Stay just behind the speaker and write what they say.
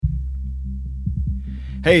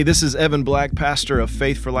Hey, this is Evan Black, pastor of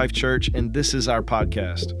Faith for Life Church, and this is our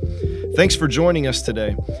podcast. Thanks for joining us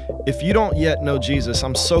today. If you don't yet know Jesus,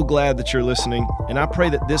 I'm so glad that you're listening, and I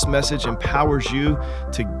pray that this message empowers you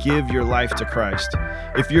to give your life to Christ.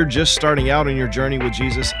 If you're just starting out on your journey with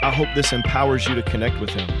Jesus, I hope this empowers you to connect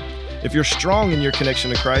with Him. If you're strong in your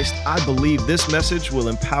connection to Christ, I believe this message will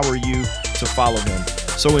empower you to follow Him.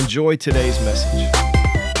 So enjoy today's message.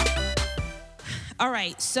 All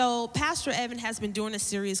right, so Pastor Evan has been doing a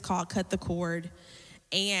series called Cut the Cord,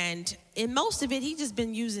 and in most of it, he's just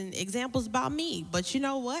been using examples about me. But you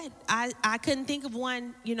know what? I couldn't think of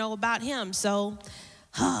one, about him. So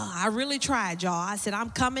I really tried, y'all. I said,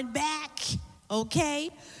 I'm coming back,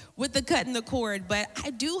 okay, with the cutting the cord. But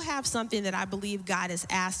I do have something that I believe God has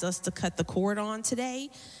asked us to cut the cord on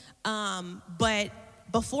today. But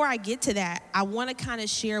before I get to that, I want to kind of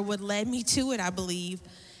share what led me to it, I believe.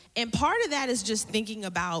 And part of that is just thinking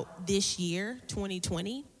about this year,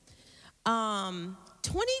 2020.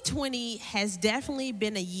 2020 has definitely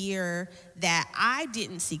been a year that I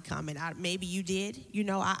didn't see coming. Maybe you did.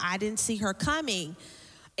 I didn't see her coming.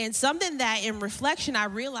 And something that in reflection I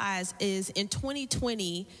realized is in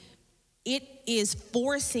 2020, it is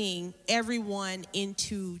forcing everyone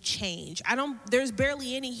into change. There's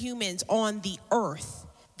barely any humans on the earth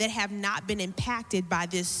that have not been impacted by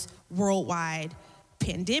this worldwide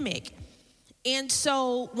pandemic. And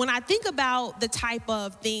so when I think about the type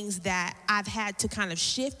of things that I've had to kind of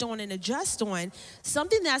shift on and adjust on,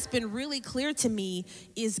 something that's been really clear to me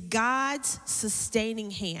is God's sustaining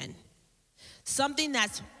hand. Something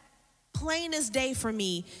that's plain as day for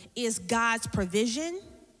me is God's provision.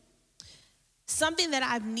 Something that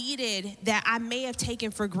I've needed that I may have taken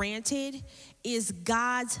for granted is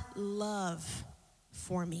God's love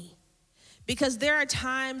for me. Because there are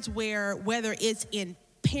times where, whether it's in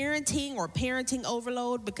parenting or parenting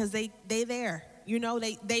overload, because they there,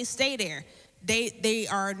 they stay there. They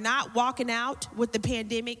are not walking out with the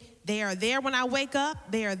pandemic. They are there when I wake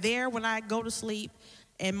up. They are there when I go to sleep.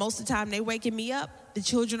 And most of the time they waking me up, the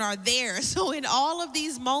children are there. So in all of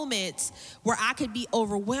these moments where I could be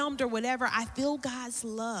overwhelmed or whatever, I feel God's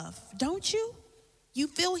love. Don't you? You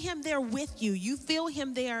feel Him there with you. You feel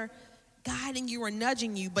Him there guiding you or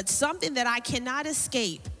nudging you. But something that I cannot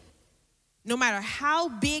escape, no matter how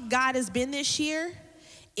big God has been this year,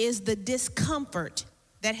 is the discomfort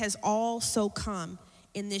that has also come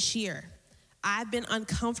in this year. I've been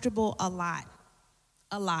uncomfortable a lot.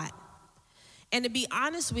 And to be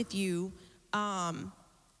honest with you,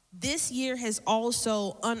 this year has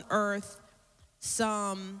also unearthed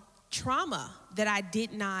some trauma that I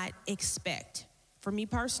did not expect for me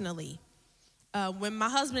personally. When my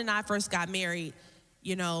husband and I first got married,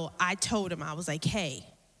 I told him, I was like, hey,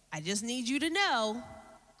 I just need you to know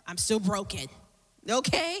I'm still broken,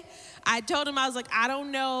 okay? I told him, I was like, I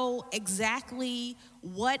don't know exactly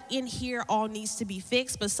what in here all needs to be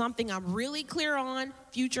fixed, but something I'm really clear on,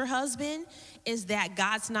 future husband, is that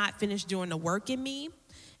God's not finished doing the work in me.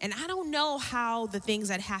 And I don't know how the things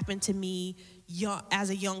that happened to me as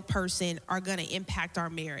a young person are gonna impact our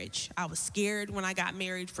marriage. I was scared when I got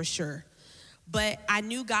married, for sure. But I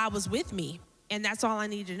knew God was with me, and that's all I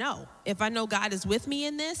need to know. If I know God is with me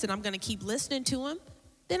in this and I'm going to keep listening to Him,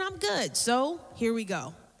 then I'm good. So here we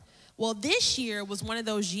go. Well, this year was one of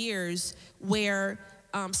those years where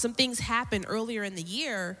some things happened earlier in the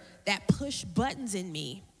year that pushed buttons in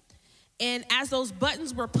me. And as those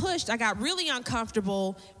buttons were pushed, I got really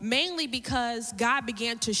uncomfortable, mainly because God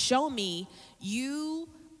began to show me, you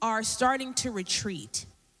are starting to retreat.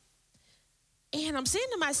 And I'm saying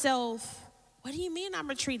to myself, what do you mean I'm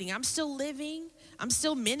retreating? I'm still living. I'm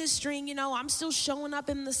still ministering, I'm still showing up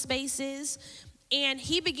in the spaces. And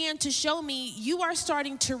He began to show me, you are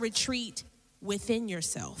starting to retreat within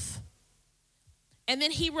yourself. And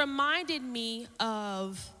then He reminded me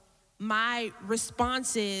of my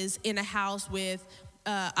responses in a house with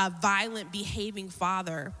a violent behaving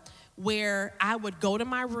father, where I would go to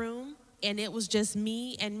my room and it was just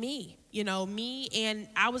me and me. Me, and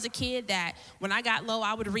I was a kid that when I got low,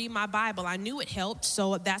 I would read my Bible. I knew it helped,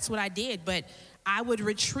 so that's what I did, but I would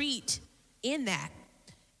retreat in that.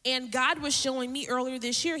 And God was showing me earlier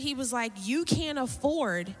this year, He was like, you can't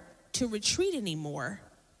afford to retreat anymore.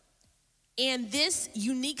 And this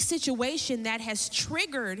unique situation that has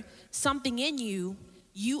triggered something in you,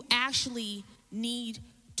 you actually need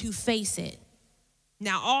to face it.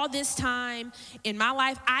 Now, all this time in my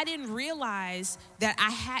life, I didn't realize that I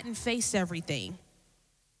hadn't faced everything.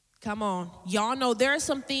 Come on. Y'all know there are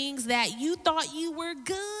some things that you thought you were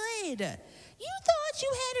good. You thought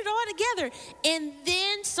you had it all together. And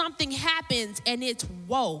then something happens and it's,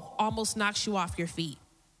 whoa, almost knocks you off your feet.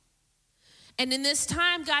 And in this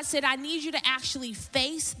time, God said, I need you to actually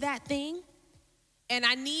face that thing. And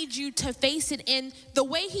I need you to face it. And the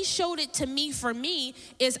way he showed it to me, for me,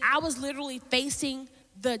 is I was literally facing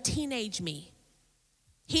the teenage me.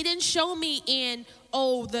 He didn't show me in,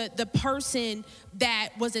 the person that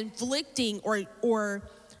was inflicting or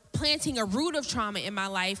planting a root of trauma in my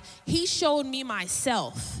life. He showed me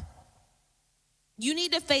myself. You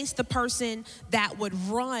need to face the person that would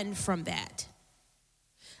run from that.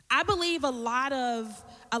 I believe a lot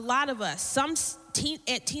of us,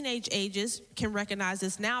 at teenage ages can recognize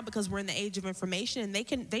this now because we're in the age of information and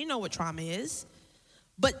they know what trauma is.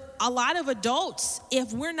 But a lot of adults,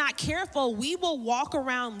 if we're not careful, we will walk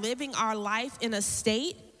around living our life in a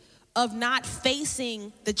state of not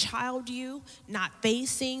facing the child you, not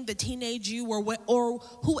facing the teenage you, or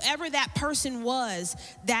whoever that person was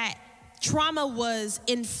that trauma was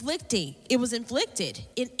inflicting. It was inflicted.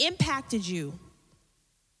 It impacted you.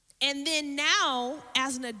 And then now,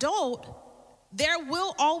 as an adult, there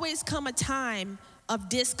will always come a time of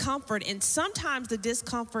discomfort. And sometimes the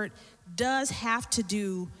discomfort does have to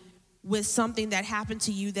do with something that happened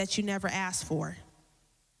to you that you never asked for.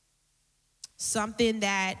 Something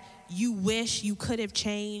that you wish you could have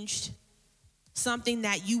changed. Something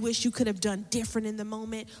that you wish you could have done different in the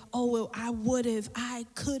moment. I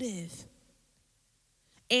could have.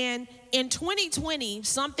 And in 2020,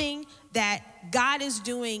 something that God is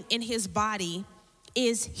doing in his body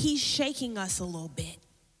is he's shaking us a little bit.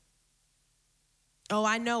 Oh,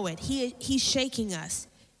 I know it. He's shaking us.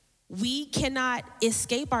 We cannot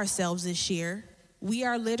escape ourselves this year. We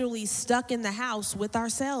are literally stuck in the house with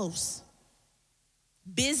ourselves.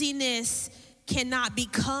 Busyness cannot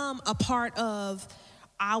become a part of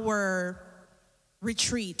our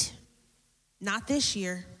retreat. Not this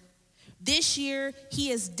year. This year, he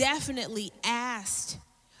has definitely asked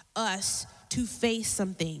us to face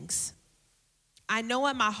some things. I know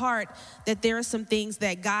in my heart that there are some things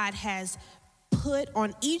that God has put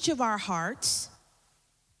on each of our hearts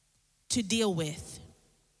to deal with.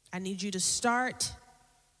 I need you to start.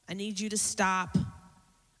 I need you to stop.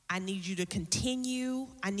 I need you to continue.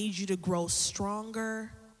 I need you to grow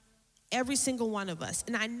stronger. Every single one of us.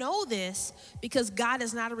 And I know this because God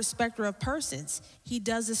is not a respecter of persons. He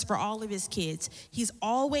does this for all of his kids. He's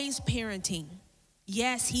always parenting.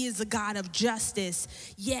 Yes, he is a God of justice.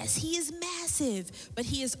 Yes, he is massive, but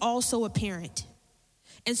he is also a parent.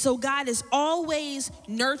 And so God is always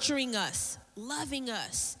nurturing us, loving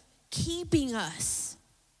us, keeping us,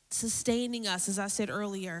 sustaining us, as I said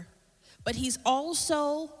earlier. But he's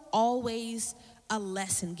also always a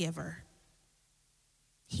lesson giver.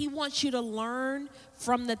 He wants you to learn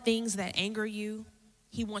from the things that anger you.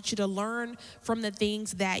 He wants you to learn from the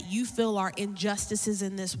things that you feel are injustices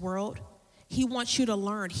in this world. He wants you to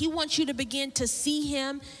learn. He wants you to begin to see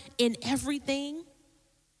him in everything.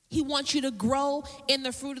 He wants you to grow in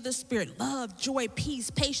the fruit of the Spirit. Love, joy, peace,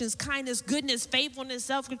 patience, kindness, goodness, faithfulness,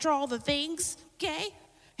 self-control, the things, okay?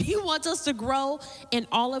 He wants us to grow in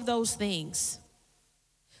all of those things.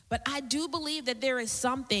 But I do believe that there is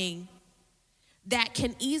something that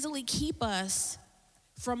can easily keep us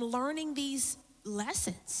from learning these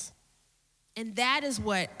lessons. And that is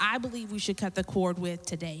what I believe we should cut the cord with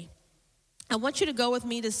today. I want you to go with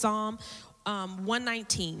me to Psalm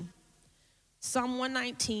 119. Psalm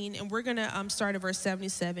 119, and we're going to start at verse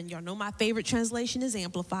 77. Y'all know my favorite translation is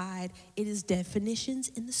Amplified. It is definitions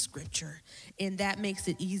in the scripture, and that makes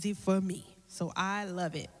it easy for me. So I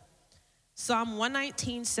love it. Psalm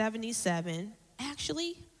 119, 77.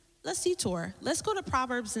 Actually, let's detour. Let's go to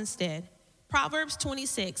Proverbs instead. Proverbs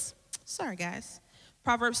 26. Sorry, guys.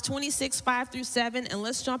 Proverbs 26, 5 through 7, and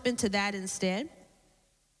let's jump into that instead.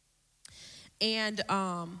 And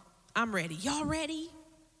I'm ready. Y'all ready?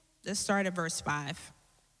 Let's start at verse 5.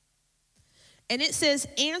 And it says,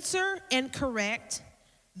 answer and correct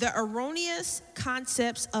the erroneous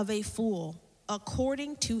concepts of a fool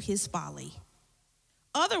according to his folly.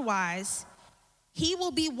 Otherwise, he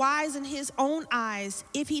will be wise in his own eyes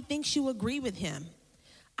if he thinks you agree with him.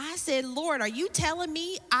 I said, Lord, are you telling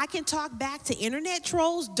me I can talk back to internet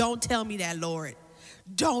trolls? Don't tell me that, Lord.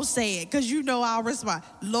 Don't say it, because you know I'll respond,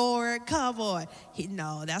 Lord, come on.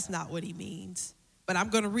 No, that's not what he means. But I'm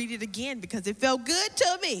going to read it again because it felt good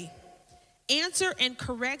to me. Answer and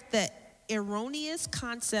correct the erroneous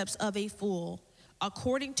concepts of a fool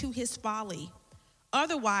according to his folly.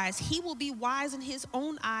 Otherwise, he will be wise in his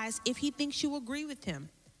own eyes if he thinks you agree with him.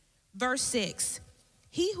 Verse 6,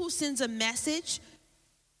 he who sends a message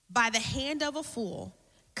by the hand of a fool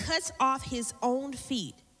cuts off his own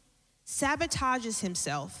feet, sabotages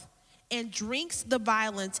himself, and drinks the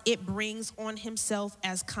violence it brings on himself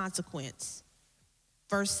as consequence.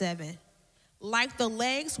 Verse 7, Like the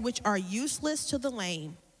legs which are useless to the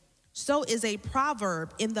lame, so is a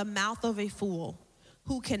proverb in the mouth of a fool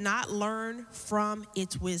who cannot learn from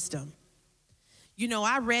its wisdom. You know,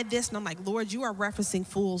 I read this and I'm like, Lord, you are referencing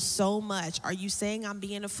fools so much. Are you saying I'm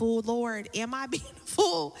being a fool, Lord? Am I being a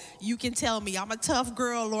fool? You can tell me. I'm a tough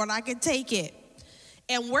girl, Lord. I can take it.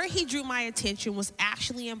 And where he drew my attention was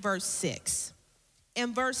actually in verse 6.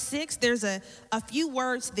 In verse 6, there's a few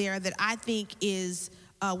words there that I think is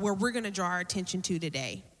where we're going to draw our attention to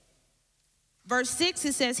today. Verse 6,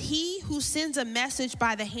 it says, he who sends a message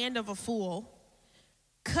by the hand of a fool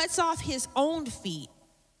cuts off his own feet,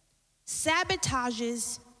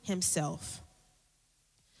 sabotages himself.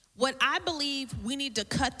 What I believe we need to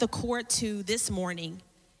cut the cord to this morning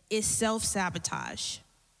is self-sabotage.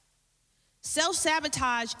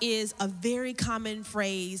 Self-sabotage is a very common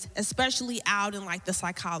phrase, especially out in like the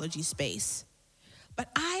psychology space. But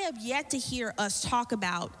I have yet to hear us talk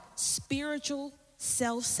about spiritual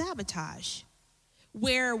self-sabotage,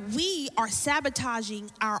 where we are sabotaging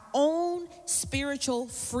our own spiritual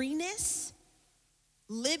freeness,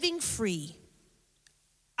 living free,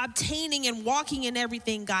 obtaining and walking in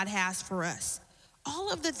everything God has for us.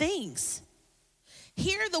 All of the things.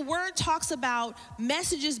 Here the word talks about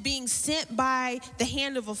messages being sent by the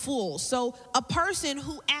hand of a fool. So a person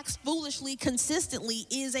who acts foolishly consistently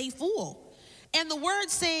is a fool. And the word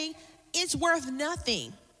saying it's worth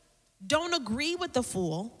nothing. Don't agree with the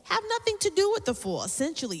fool. Have nothing to do with the fool.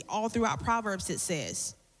 Essentially, all throughout Proverbs it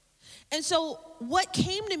says. And so what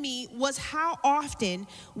came to me was how often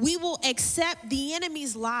we will accept the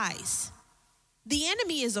enemy's lies. The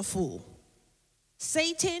enemy is a fool.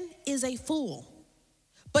 Satan is a fool.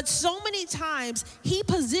 But so many times he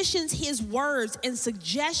positions his words and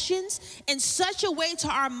suggestions in such a way to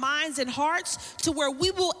our minds and hearts to where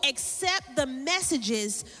we will accept the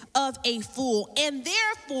messages of a fool. And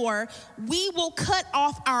therefore, we will cut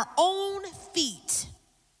off our own feet.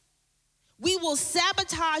 We will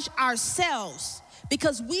sabotage ourselves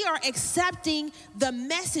because we are accepting the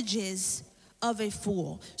messages of a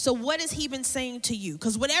fool. So what has he been saying to you?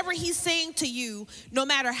 Because whatever he's saying to you, no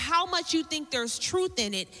matter how much you think there's truth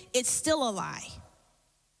in it, it's still a lie.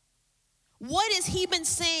 What has he been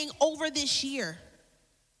saying over this year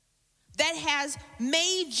that has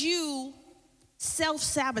made you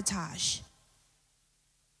self-sabotage?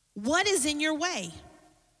 What is in your way?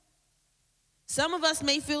 Some of us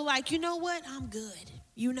may feel like, you know what, I'm good.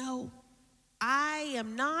 You know, I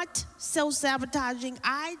am not self-sabotaging.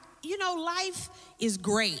 Life is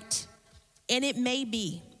great, and it may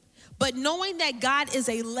be. But knowing that God is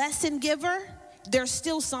a lesson giver, there's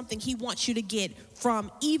still something he wants you to get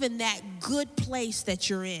from even that good place that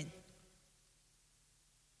you're in.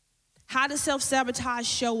 How does self-sabotage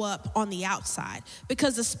show up on the outside?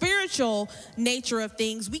 Because the spiritual nature of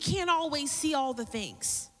things, we can't always see all the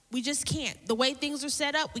things. We just can't. The way things are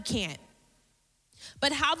set up, we can't.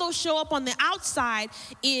 But how those show up on the outside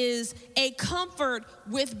is a comfort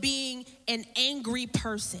with being an angry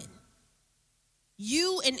person.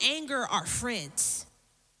 You and anger are friends.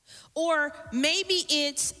 Or maybe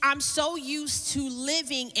it's, I'm so used to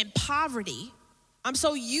living in poverty. I'm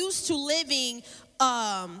so used to living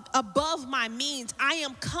above my means. I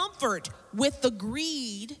am comfort with the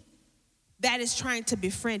greed that is trying to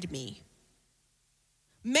befriend me.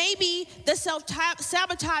 Maybe the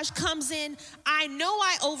self-sabotage comes in, I know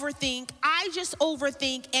I overthink, I just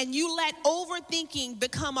overthink, and you let overthinking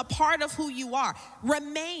become a part of who you are.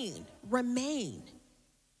 Remain.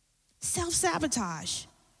 Self-sabotage.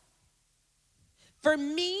 For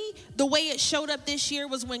me, the way it showed up this year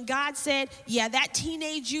was when God said, yeah, that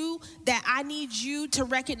teenage you that I need you to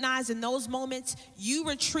recognize in those moments, you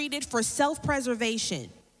retreated for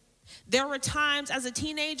self-preservation. There were times as a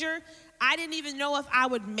teenager, I didn't even know if I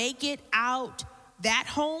would make it out that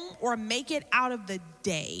home or make it out of the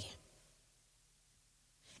day.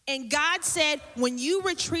 And God said, when you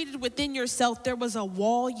retreated within yourself, there was a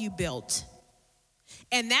wall you built.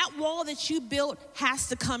 And that wall that you built has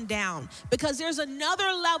to come down because there's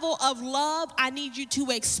another level of love I need you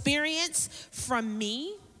to experience from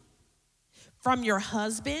me, from your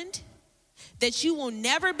husband, that you will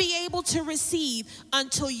never be able to receive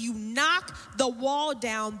until you knock the wall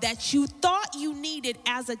down that you thought you needed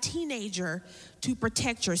as a teenager to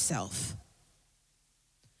protect yourself.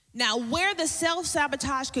 Now, where the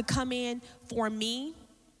self-sabotage could come in for me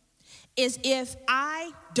is if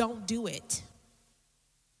I don't do it.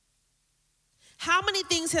 How many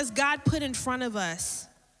things has God put in front of us?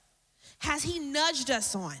 Has he nudged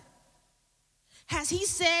us on? Has he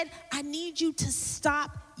said, I need you to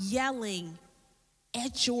stop yelling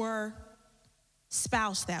at your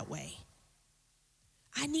spouse that way?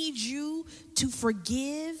 I need you to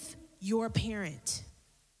forgive your parent.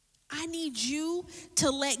 I need you to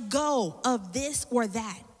let go of this or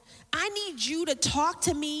that. I need you to talk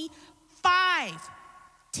to me 5,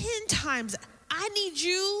 10 times. I need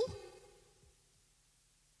you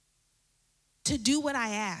to do what I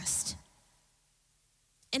asked.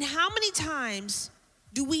 And how many times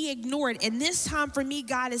do we ignore it? And this time for me,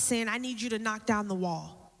 God is saying, I need you to knock down the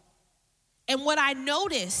wall. And what I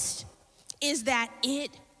noticed is that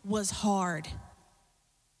it was hard.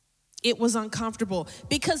 It was uncomfortable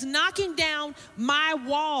because knocking down my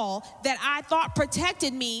wall that I thought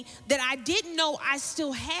protected me, that I didn't know I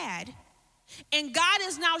still had, and God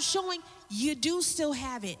is now showing you do still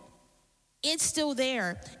have it. It's still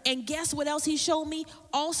there. And guess what else he showed me?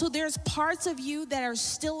 Also, there's parts of you that are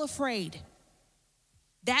still afraid.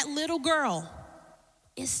 That little girl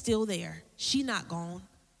is still there. She's not gone.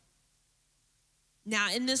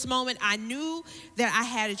 Now, in this moment, I knew that I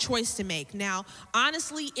had a choice to make. Now,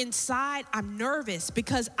 honestly, inside, I'm nervous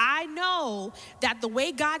because I know that the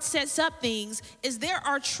way God sets up things is there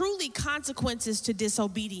are truly consequences to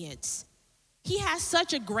disobedience. He has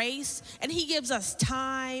such a grace, and he gives us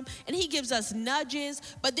time, and he gives us nudges,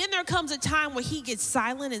 but then there comes a time where he gets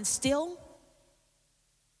silent and still.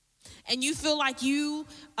 And you feel like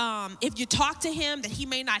if you talk to him, that he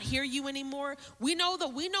may not hear you anymore. We know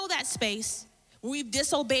that space. We've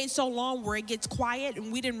disobeyed so long where it gets quiet,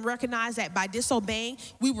 and we didn't recognize that by disobeying,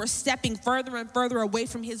 we were stepping further and further away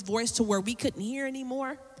from his voice to where we couldn't hear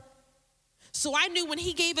anymore. So I knew when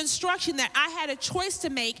he gave instruction that I had a choice to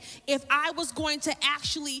make if I was going to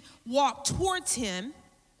actually walk towards him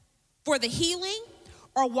for the healing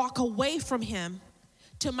or walk away from him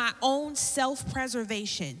to my own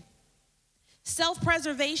self-preservation.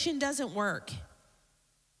 Self-preservation doesn't work.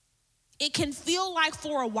 It can feel like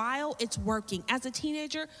for a while it's working. As a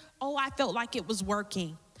teenager, I felt like it was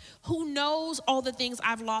working. Who knows all the things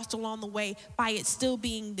I've lost along the way by it still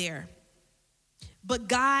being there. But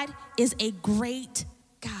God is a great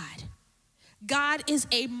God. God is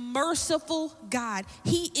a merciful God.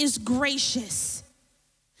 He is gracious.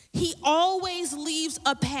 He always leaves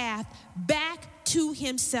a path back to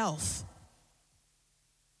himself.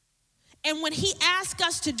 And when he asks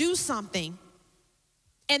us to do something,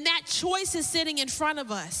 and that choice is sitting in front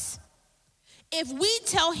of us, if we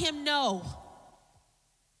tell him no,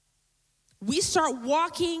 we start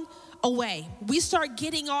walking away. We start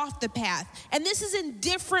getting off the path. And this is in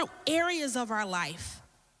different areas of our life.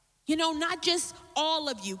 Not just all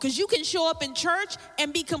of you, because you can show up in church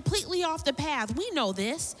and be completely off the path. We know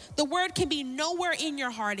this. The word can be nowhere in your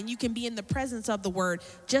heart, and you can be in the presence of the word,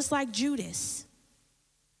 just like Judas.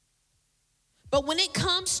 But when it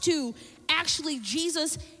comes to actually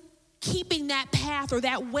Jesus keeping that path or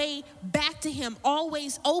that way back to him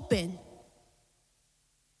always open,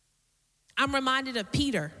 I'm reminded of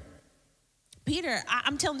Peter. Peter,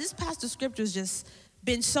 I'm telling you, this passage of scripture has just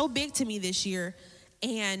been so big to me this year.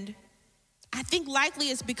 And I think likely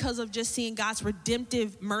it's because of just seeing God's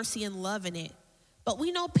redemptive mercy and love in it. But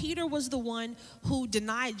we know Peter was the one who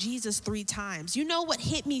denied Jesus 3 times. You know what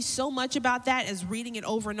hit me so much about that as reading it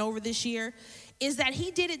over and over this year is that he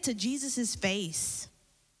did it to Jesus' face.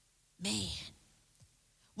 Man.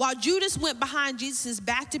 While Judas went behind Jesus'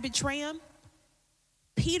 back to betray him,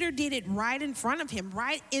 Peter did it right in front of him,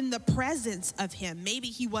 right in the presence of him. Maybe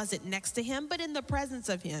he wasn't next to him, but in the presence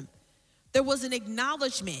of him. There was an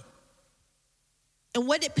acknowledgement. And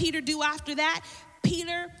what did Peter do after that?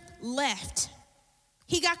 Peter left.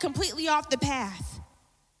 He got completely off the path.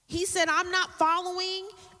 He said, I'm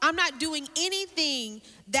not doing anything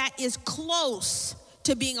that is close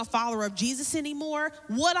to being a follower of Jesus anymore.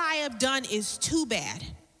 What I have done is too bad.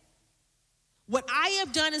 What I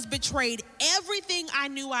have done is betrayed everything I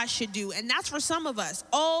knew I should do. And that's for some of us.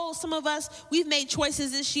 Some of us, we've made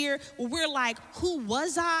choices this year where we're like, who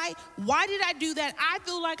was I? Why did I do that? I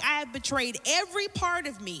feel like I have betrayed every part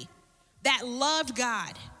of me that loved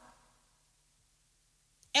God.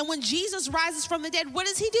 And when Jesus rises from the dead, what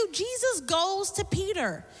does he do? Jesus goes to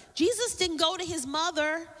Peter. Jesus didn't go to his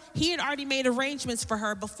mother. He had already made arrangements for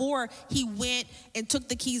her before he went and took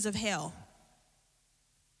the keys of hell.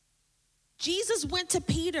 Jesus went to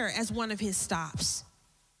Peter as one of his stops.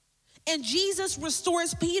 And Jesus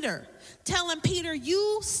restores Peter, telling Peter,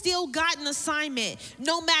 you still got an assignment,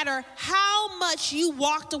 no matter how much you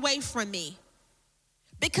walked away from me.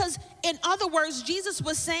 Because in other words, Jesus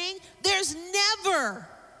was saying, there's never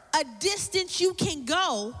a distance you can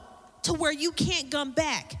go to where you can't come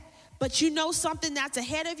back. But you know something that's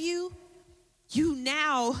ahead of you? You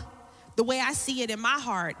now, the way I see it in my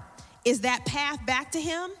heart, is that path back to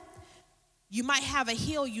him. You might have a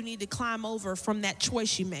hill you need to climb over from that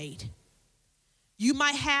choice you made. You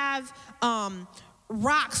might have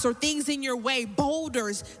rocks or things in your way,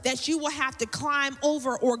 boulders that you will have to climb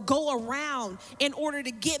over or go around in order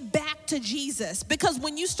to get back to Jesus. Because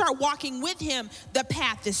when you start walking with him, the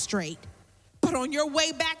path is straight. But on your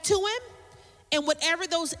way back to him, and whatever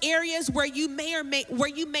those areas where you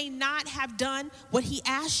may not have done what he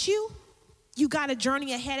asked you, you got a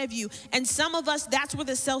journey ahead of you. And some of us, that's where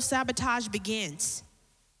the self-sabotage begins.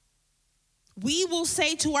 We will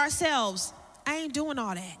say to ourselves, I ain't doing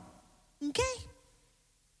all that. Okay?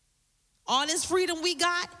 All this freedom we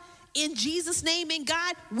got in Jesus' name and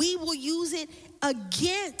God, we will use it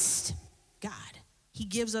against God. He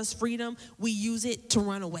gives us freedom. We use it to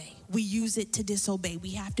run away. We use it to disobey.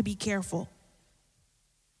 We have to be careful.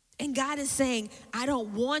 And God is saying, I don't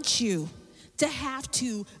want you to have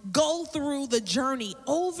to go through the journey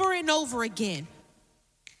over and over again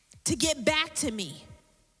to get back to me.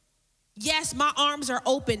 Yes, my arms are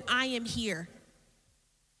open. I am here.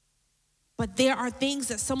 But there are things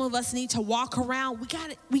that some of us need to walk around.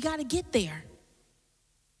 We got to get there.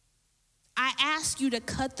 I ask you to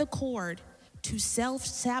cut the cord to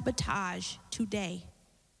self-sabotage today.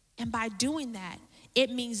 And by doing that, it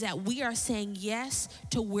means that we are saying yes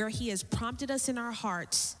to where he has prompted us in our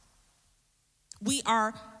hearts. We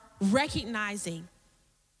are recognizing,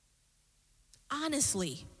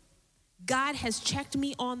 honestly, God has checked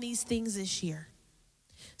me on these things this year.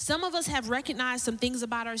 Some of us have recognized some things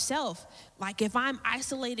about ourselves, like if I'm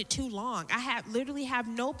isolated too long, I literally have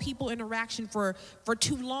no people interaction for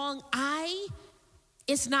too long,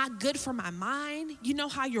 it's not good for my mind. You know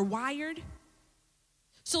how you're wired?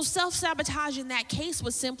 So self-sabotage in that case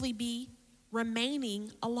would simply be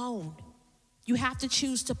remaining alone. You have to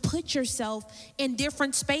choose to put yourself in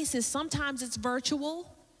different spaces. Sometimes it's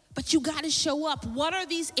virtual, but you got to show up. What are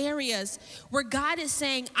these areas where God is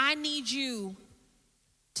saying, I need you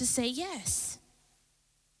to say yes?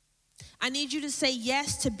 I need you to say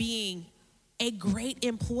yes to being a great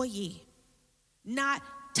employee, not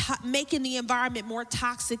making the environment more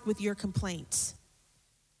toxic with your complaints.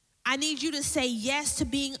 I need you to say yes to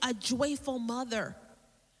being a joyful mother,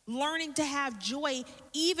 learning to have joy.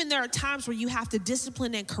 Even there are times where you have to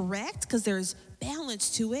discipline and correct because there's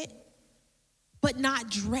balance to it, but not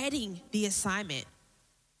dreading the assignment.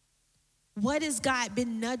 What has God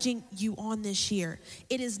been nudging you on this year?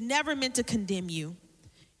 It is never meant to condemn you.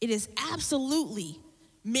 It is absolutely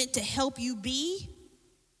meant to help you be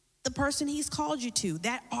the person he's called you to,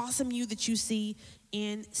 that awesome you that you see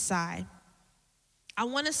inside. I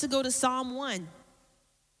want us to go to Psalm 1.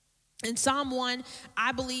 In Psalm 1,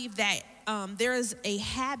 I believe that there is a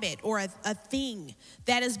habit or a thing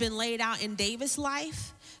that has been laid out in David's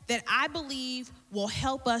life that I believe will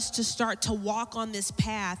help us to start to walk on this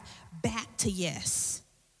path back to yes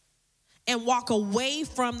and walk away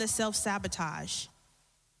from the self-sabotage,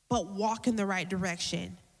 but walk in the right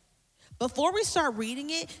direction. Before we start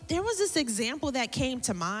reading it, there was this example that came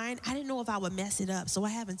to mind. I didn't know if I would mess it up, so I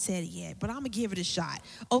haven't said it yet, but I'm going to give it a shot.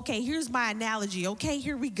 Okay, here's my analogy. Okay,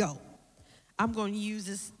 here we go. I'm going to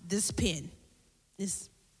use this pen.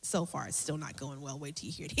 So far, it's still not going well. Wait till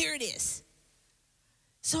you hear it. Here it is.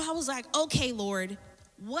 So I was like, okay, Lord,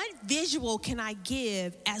 what visual can I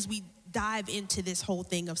give as we dive into this whole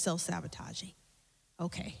thing of self-sabotaging?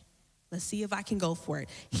 Okay, let's see if I can go for it.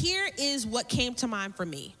 Here is what came to mind for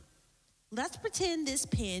me. Let's pretend this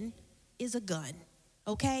pen is a gun,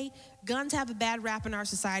 okay? Guns have a bad rap in our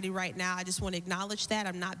society right now. I just want to acknowledge that.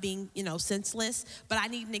 I'm not being, senseless, but I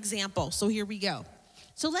need an example. So here we go.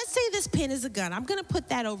 So let's say this pen is a gun. I'm going to put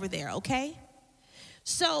that over there, okay?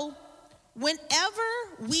 So whenever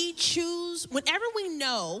we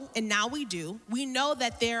know, and now we do, we know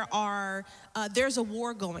that there's a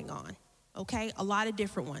war going on, okay? A lot of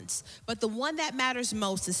different ones. But the one that matters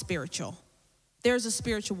most is spiritual. There's a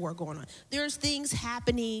spiritual war going on. There's things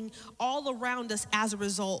happening all around us as a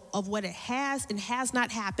result of what it has and has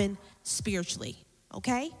not happened spiritually,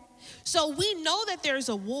 okay? So we know that there's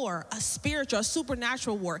a war, a spiritual, a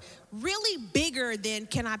supernatural war, really bigger than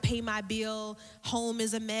can I pay my bill, home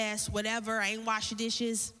is a mess, whatever, I ain't wash the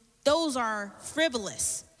dishes. Those are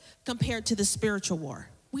frivolous compared to the spiritual war.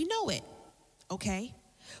 We know it, okay?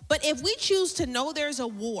 But if we choose to know there's a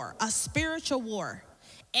war, a spiritual war,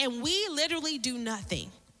 and we literally do nothing,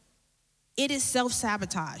 it is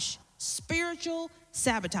self-sabotage, spiritual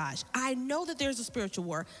sabotage. I know that there's a spiritual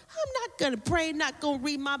war. I'm not going to pray, not going to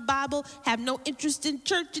read my Bible, have no interest in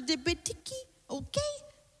church, okay?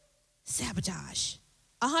 Sabotage,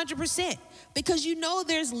 100%, because you know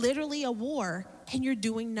there's literally a war and you're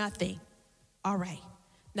doing nothing. All right,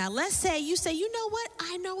 Now let's say you say, you know what?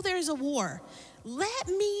 I know there's a war. Let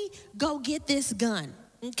me go get this gun,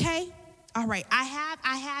 okay? All right, I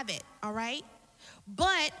have it, all right?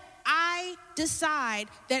 But I decide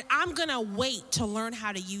that I'm gonna wait to learn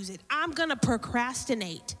how to use it. I'm gonna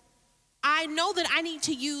procrastinate. I know that I need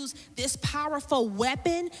to use this powerful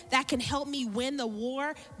weapon that can help me win the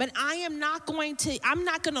war, but I'm not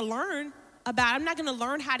gonna learn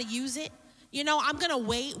how to use it. I'm gonna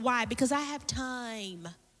wait. Why? Because I have time.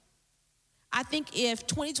 I think if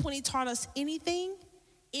 2020 taught us anything,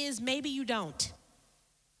 is maybe you don't.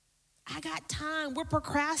 I got time. We're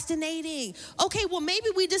procrastinating. Okay, well, maybe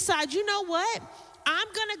we decide, you know what? I'm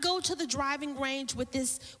gonna go to the driving range with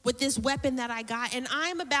this weapon that I got, and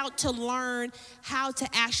I'm about to learn how to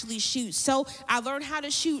actually shoot. So I learned how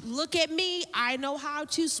to shoot. Look at me. I know how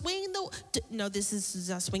to swing this is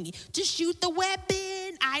not swinging. To shoot the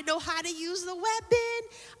weapon. I know how to use the weapon.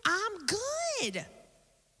 I'm good.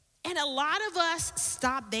 And a lot of us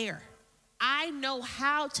stop there. I know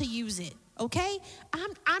how to use it. Okay,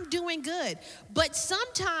 I'm doing good. But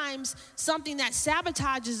sometimes something that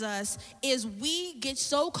sabotages us is we get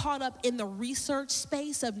so caught up in the research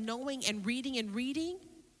space of knowing and reading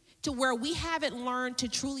to where we haven't learned to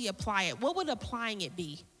truly apply it. What would applying it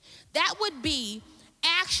be? That would be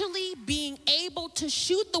actually being able to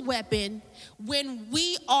shoot the weapon when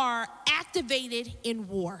we are activated in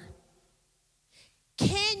war.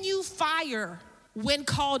 Can you fire when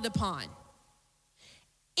called upon?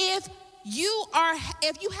 If you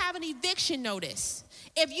have an eviction notice,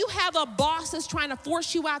 if you have a boss that's trying to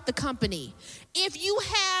force you out the company, if you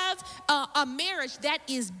have a marriage that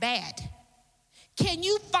is bad, can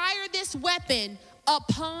you fire this weapon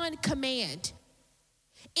upon command?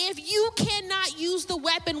 If you cannot use the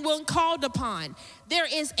weapon when called upon, there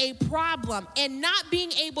is a problem, and not being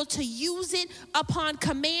able to use it upon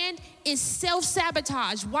command is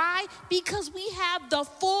self-sabotage. Why? Because we have the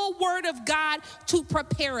full word of God to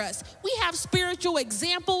prepare us. We have spiritual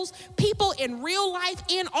examples, people in real life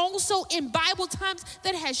and also in Bible times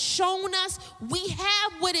that has shown us we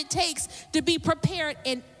have what it takes to be prepared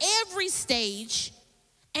in every stage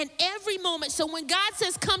and every moment. So when God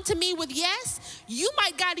says, come to me with yes, you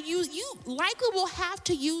likely will have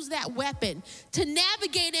to use that weapon to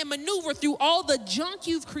navigate and maneuver through all the junk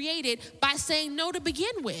you've created by saying no to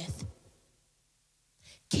begin with.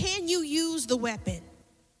 Can you use the weapon?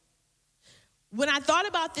 When I thought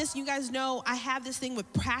about this, you guys know I have this thing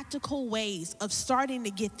with practical ways of starting to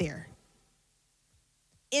get there.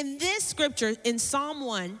 In this scripture, in Psalm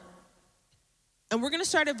 1, and we're going to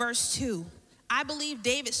start at verse 2, I believe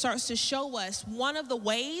David starts to show us one of the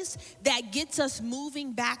ways that gets us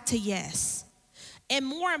moving back to yes. And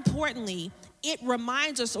more importantly, it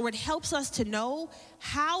reminds us, or it helps us to know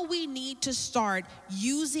how we need to start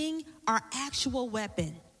using our actual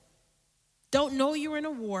weapon. Don't know you're in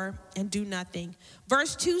a war and do nothing.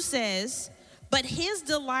 Verse 2 says, but his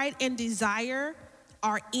delight and desire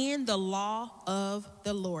are in the law of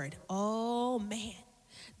the Lord. Oh, man.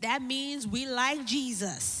 That means we like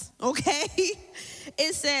Jesus, okay?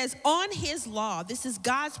 It says, on his law, this is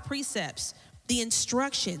God's precepts, the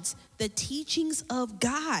instructions, the teachings of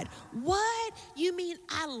God. What? You mean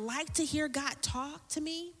I like to hear God talk to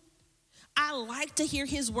me? I like to hear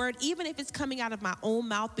his word, even if it's coming out of my own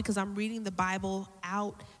mouth because I'm reading the Bible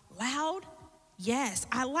out loud? Yes,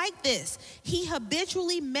 I like this. He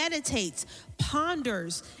habitually meditates,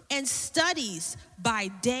 ponders, and studies by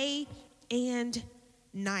day and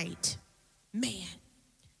night. Man,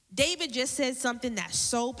 David just said something that's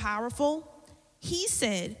so powerful. He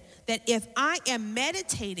said that if I am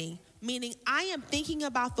meditating, meaning I am thinking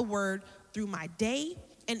about the word through my day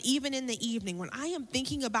and even in the evening, when I am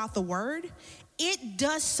thinking about the word, it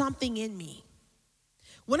does something in me.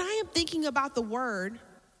 When I am thinking about the word,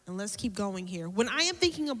 and let's keep going here. When I am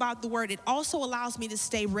thinking about the word, it also allows me to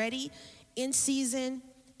stay ready in season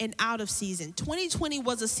and out of season. 2020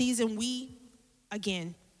 was a season we,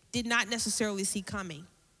 again, did not necessarily see coming.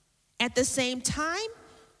 At the same time,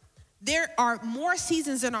 there are more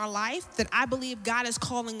seasons in our life that I believe God is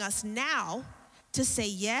calling us now to say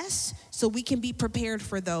yes so we can be prepared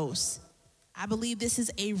for those. I believe this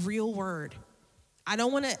is a real word. I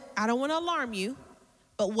don't want to alarm you,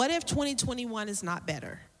 but what if 2021 is not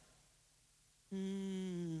better?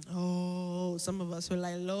 Some of us are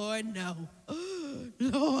like, Lord, no.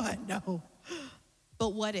 Lord, no.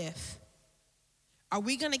 But what if? Are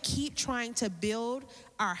we going to keep trying to build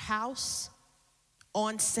our house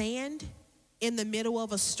on sand in the middle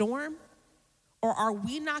of a storm? Or are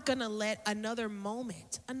we not going to let another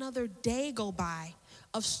moment, another day go by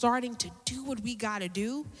of starting to do what we got to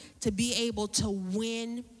do to be able to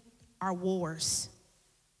win our wars?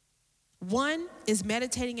 One is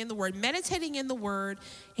meditating in the Word. Meditating in the Word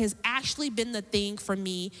has actually been the thing for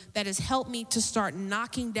me that has helped me to start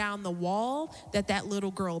knocking down the wall that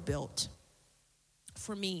little girl built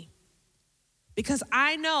for me. Because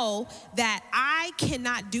I know that I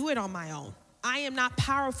cannot do it on my own. I am not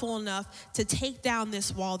powerful enough to take down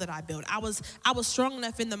this wall that I built. I was strong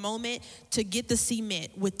enough in the moment to get the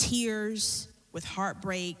cement with tears, with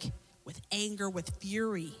heartbreak, with anger, with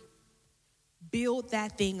fury. Build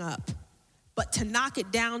that thing up. But to knock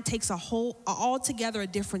it down takes altogether a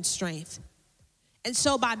different strength. And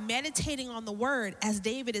so by meditating on the Word, as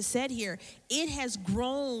David has said here, it has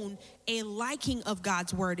grown a liking of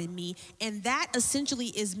God's Word in me. And that essentially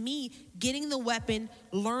is me getting the weapon,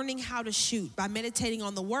 learning how to shoot by meditating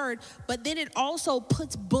on the Word. But then it also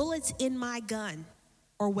puts bullets in my gun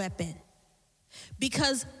or weapon.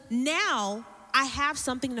 Because now I have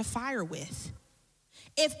something to fire with.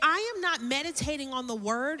 If I am not meditating on the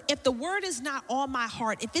Word, if the Word is not on my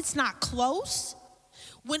heart, if it's not close,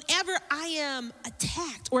 whenever I am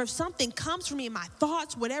attacked or if something comes for me in my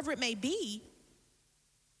thoughts, whatever it may be,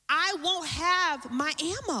 I won't have my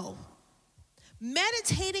ammo.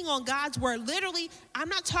 Meditating on God's Word, literally, I'm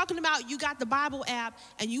not talking about you got the Bible app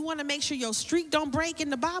and you want to make sure your streak don't break in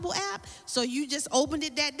the Bible app, so you just opened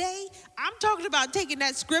it that day. I'm talking about taking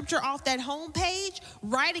that scripture off that home page,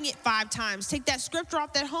 writing it 5 times. Take that scripture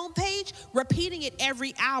off that home page, repeating it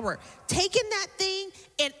every hour. Taking that thing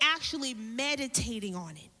and actually meditating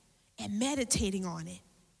on it and meditating on it.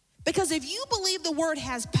 Because if you believe the Word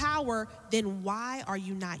has power, then why are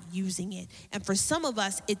you not using it? And for some of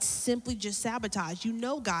us, it's simply just sabotage. You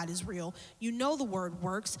know God is real. You know the Word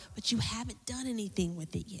works, but you haven't done anything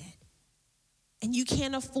with it yet. And you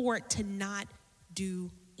can't afford to not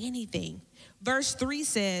do anything. Verse 3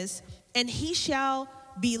 says, "And he shall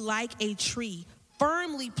be like a tree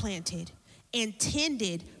firmly planted and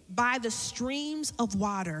tended by the streams of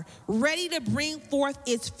water, ready to bring forth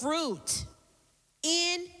its fruit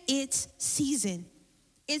in its season.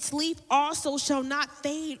 Its leaf also shall not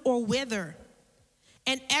fade or wither.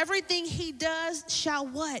 And everything he does shall"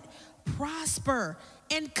 what? Prosper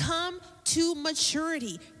and come to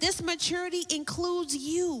maturity. This maturity includes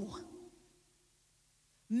you.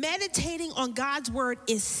 Meditating on God's Word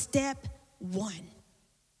is step 1.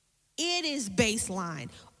 It is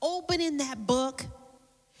baseline. Opening that book,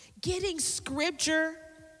 getting scripture,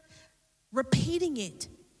 repeating it,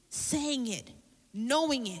 saying it,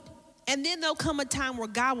 knowing it. And then there'll come a time where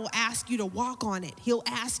God will ask you to walk on it. He'll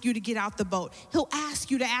ask you to get out the boat. He'll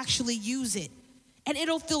ask you to actually use it. And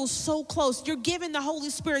it'll feel so close. You're giving the Holy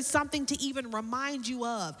Spirit something to even remind you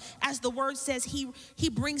of. As the Word says, he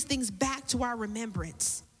brings things back to our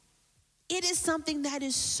remembrance. It is something that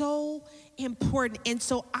is so important. And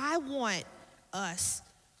so I want us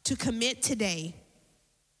to commit today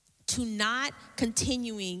to not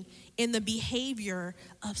continuing in the behavior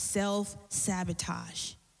of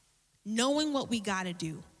self-sabotage. Knowing what we got to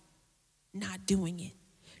do, not doing it.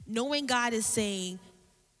 Knowing God is saying,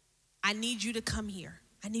 I need you to come here.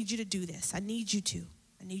 I need you to do this. I need you to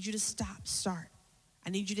start. I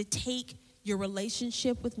need you to take your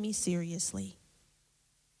relationship with me seriously.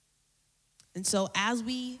 And so as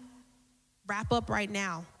we wrap up right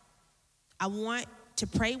now, I want to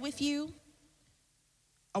pray with you.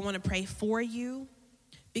 I want to pray for you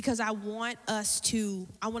because I want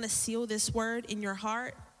to seal this word in your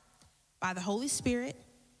heart by the Holy Spirit.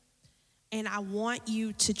 And I want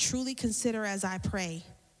you to truly consider as I pray,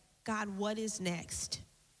 God, what is next?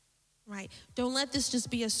 Right? Don't let this just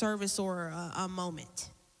be a service or a moment.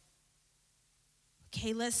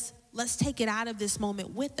 Okay, let's take it out of this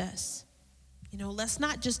moment with us. Let's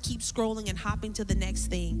not just keep scrolling and hopping to the next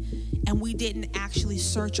thing and we didn't actually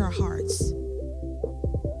search our hearts.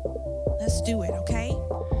 Let's do it, okay?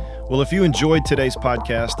 Well, if you enjoyed today's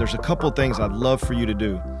podcast, there's a couple things I'd love for you to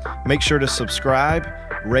do. Make sure to subscribe,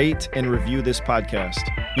 rate, and review this podcast.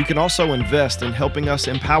 You can also invest in helping us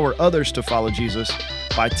empower others to follow Jesus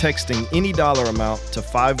by texting any dollar amount to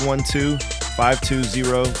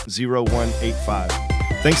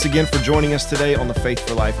 512-520-0185. Thanks again for joining us today on the Faith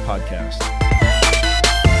for Life podcast.